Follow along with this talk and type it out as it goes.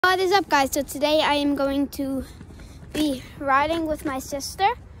What is up, guys? So today I am going to be riding with my sister.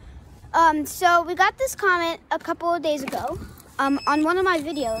 So we got this comment a couple of days ago on one of my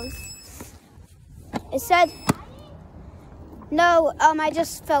videos. It said, no, I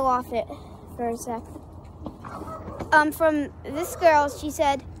just fell off it for a sec. From this girl, she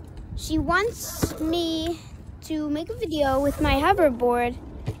said she wants me to make a video with my hoverboard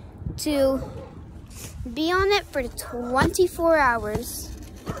to be on it for 24 hours.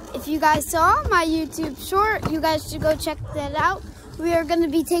 If you guys saw my YouTube short, you guys should go check that out. We are going to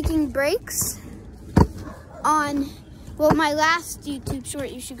be taking breaks on, well, my last YouTube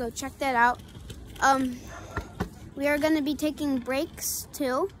short, you should go check that out. We are going to be taking breaks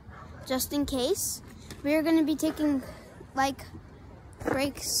too, just in case. We are going to be taking like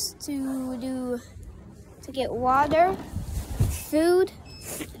breaks to get water, food,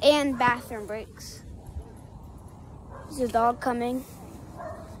 and bathroom breaks. There's a dog coming.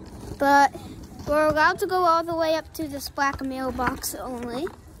 But we're allowed to go all the way up to this black mailbox only.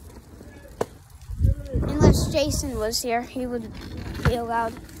 Unless Jason was here, he would be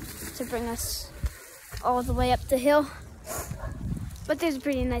allowed to bring us all the way up the hill. But there's a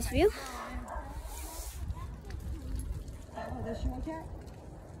pretty nice view. Oh, does she want cat?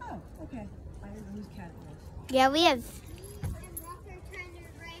 Oh, okay. I didn't know whose cat it was. Yeah, we have.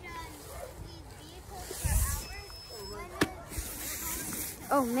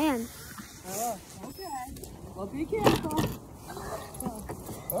 Oh man. Oh, okay. Well, be careful.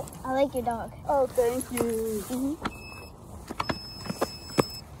 Oh. I like your dog. Oh, thank you.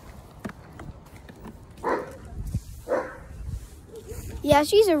 Yeah,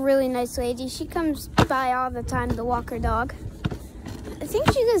 she's a really nice lady. She comes by all the time to walk her dog. I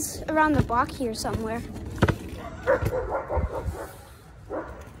think she lives around the block here somewhere.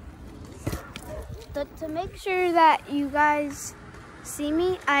 But to make sure that you guys see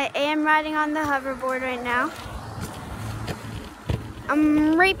me, I am riding on the hoverboard right now.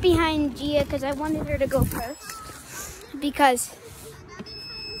 I'm right behind Gia because I wanted her to go first because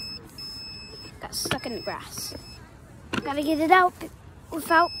I got stuck in the grass. Gotta get it out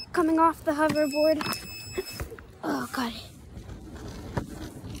without coming off the hoverboard. Oh God.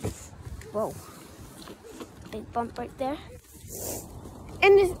 Whoa. Big bump right there.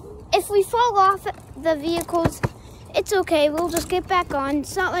 And if we fall off the vehicles, it's okay, we'll just get back on.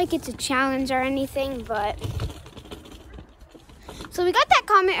 It's not like it's a challenge or anything, but. So we got that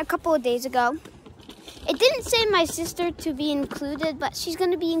comment a couple of days ago. It didn't say my sister to be included, but she's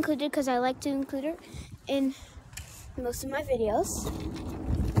gonna be included because I like to include her in most of my videos.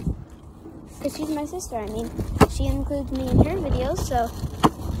 Because she's my sister, I mean. She includes me in her videos, so.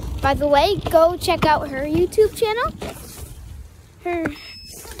 By the way, go check out her YouTube channel. Her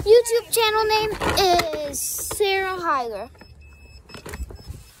YouTube channel name is Sarah Hyler.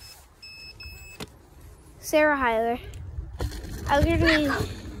 Sarah Hyler. I literally...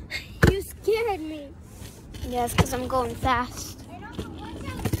 You scared me. Yes, because I'm going fast.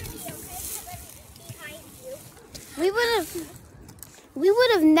 We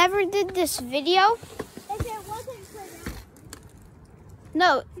would have never did this video. If it wasn't for that.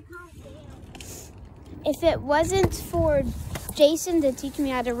 No. If it wasn't for Jason to teach me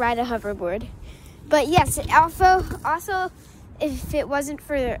how to ride a hoverboard. But yes, also if it wasn't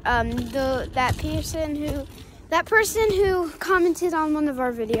for that person who commented on one of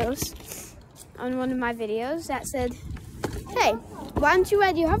our videos, on one of my videos, that said, hey, why don't you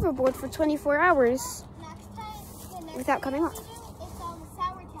ride your hoverboard for 24 hours without coming off? It's on the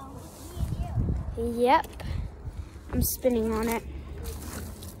sour challenge, me and you. Yep, I'm spinning on it.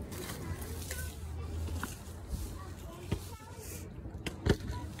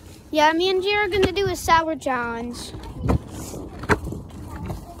 Yeah, me and Gia are gonna do a sour challenge.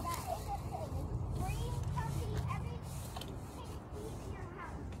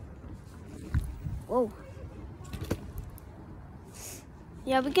 Whoa.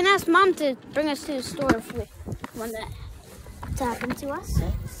 Yeah, we can ask Mom to bring us to the store if we want that to happen to us.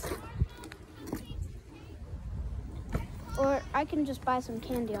 Or I can just buy some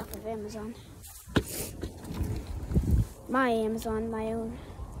candy off of Amazon. My Amazon, my own.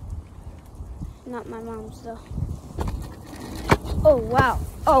 Not my mom's though. Oh wow.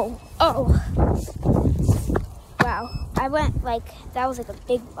 Oh. Wow. I went like, that was like a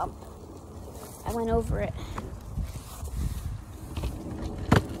big bump. I went over it.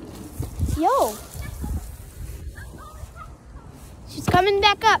 Yo. She's coming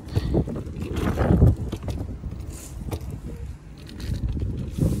back up.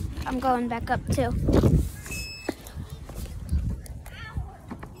 I'm going back up too.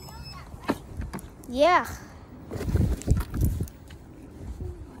 Yeah.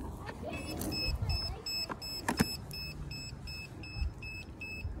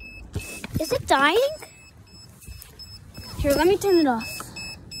 dying? Here, let me turn it off.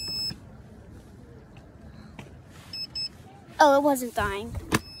 Oh, it wasn't dying.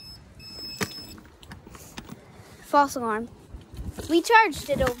 False alarm. We charged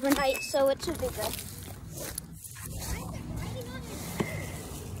it overnight, so it should be good.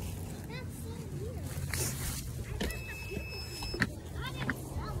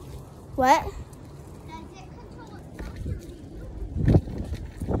 What?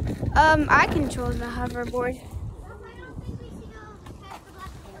 I control the hoverboard.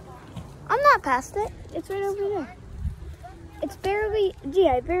 I'm not past it. It's right over there. It's barely, gee,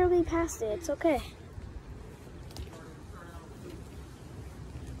 I barely passed it. It's okay.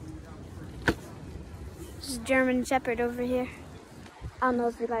 This is German Shepherd over here. I don't know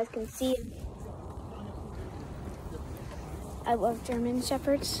if you guys can see him. I love German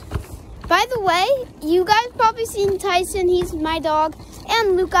Shepherds. By the way, you guys probably seen Tyson. He's my dog.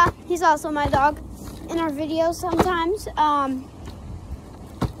 And Luca, he's also my dog in our videos sometimes.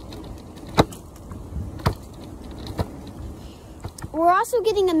 We're also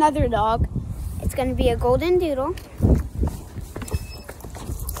getting another dog. It's going to be a golden doodle.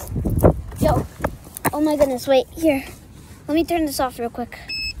 Yo. Oh my goodness, wait, here. Let me turn this off real quick.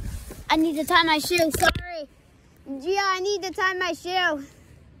 I need to tie my shoe, sorry. Gia, I need to tie my shoe.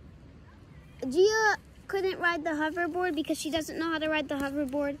 Gia couldn't ride the hoverboard because she doesn't know how to ride the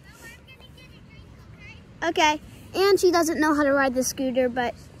hoverboard. Okay, and she doesn't know how to ride the scooter,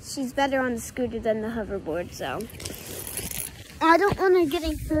 but she's better on the scooter than the hoverboard, so. I don't want her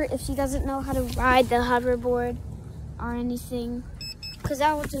getting hurt if she doesn't know how to ride the hoverboard or anything, because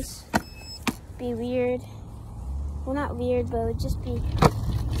that would just be weird. Well, not weird, but it would just be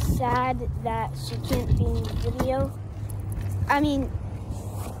sad that she can't be in the video. I mean,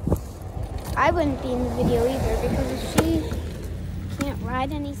 I wouldn't be in the video either, because if she can't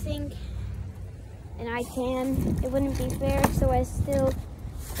ride anything and I can, it wouldn't be fair, so I still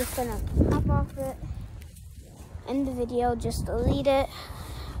just gonna hop off it, end the video, just delete it,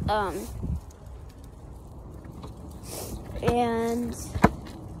 and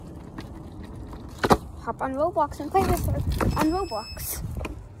hop on Roblox and play with her on Roblox.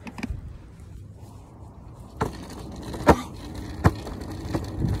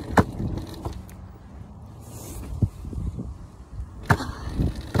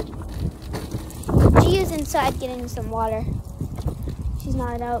 Gia's inside getting some water. She's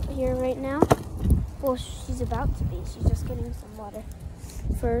not out here right now. Well, she's about to be. She's just getting some water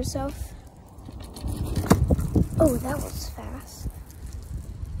for herself. Oh, that was fast.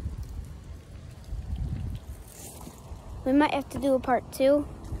 We might have to do a part 2.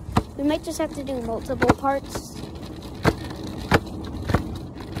 We might just have to do multiple parts.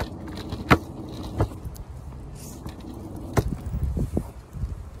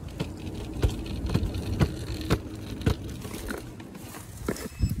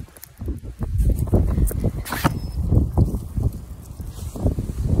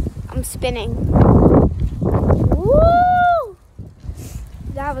 I'm spinning. Woo!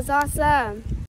 That was awesome.